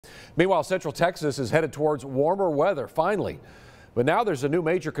Meanwhile, Central Texas is headed towards warmer weather, finally. But now there's a new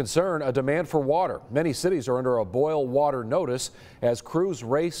major concern, a demand for water. Many cities are under a boil water notice as crews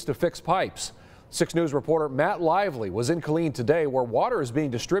race to fix pipes. 6 News reporter Matt Lively was in Killeen today, where water is being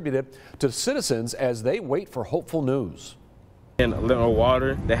distributed to citizens as they wait for hopeful news. And no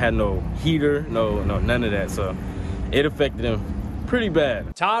water, they had no heater, no none of that, so it affected them pretty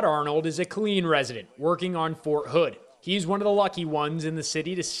bad. Todd Arnold is a Killeen resident working on Fort Hood. He's one of the lucky ones in the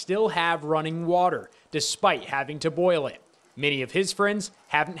city to still have running water, despite having to boil it. Many of his friends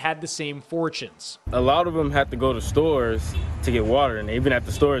haven't had the same fortunes. A lot of them had to go to stores to get water, and even at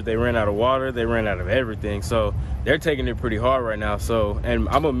the stores, they ran out of water, they ran out of everything. So they're taking it pretty hard right now. So, and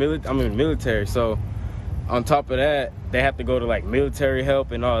I'm in the military, so on top of that, they have to go to like military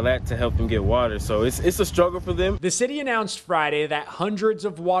help and all that to help them get water. So it's a struggle for them. The city announced Friday that hundreds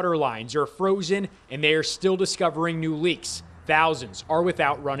of water lines are frozen and they are still discovering new leaks. Thousands are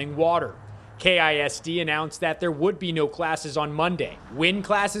without running water. KISD announced that there would be no classes on Monday. When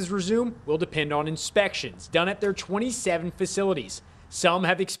classes resume will depend on inspections done at their 27 facilities. Some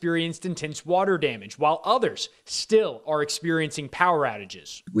have experienced intense water damage, while others still are experiencing power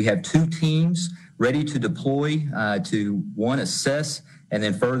outages. We have 2 teams ready to deploy to, one, assess and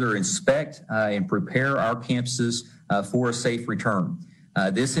then further inspect and prepare our campuses for a safe return.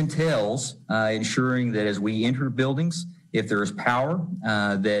 This entails ensuring that as we enter buildings, if there is power,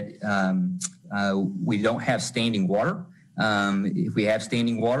 that we don't have standing water. If we have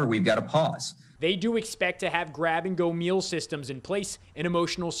standing water, we've got to pause. They do expect to have grab-and-go meal systems in place and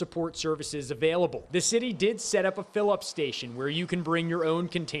emotional support services available. The city did set up a fill-up station where you can bring your own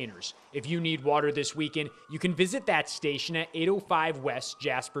containers. If you need water this weekend, you can visit that station at 805 West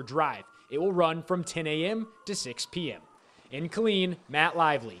Jasper Drive. It will run from 10 a.m. to 6 p.m. In Killeen, Matt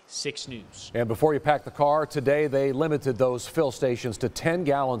Lively, 6 News. And before you pack the car, today they limited those fill stations to 10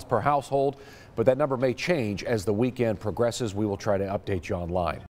 gallons per household, but that number may change as the weekend progresses. We will try to update you online.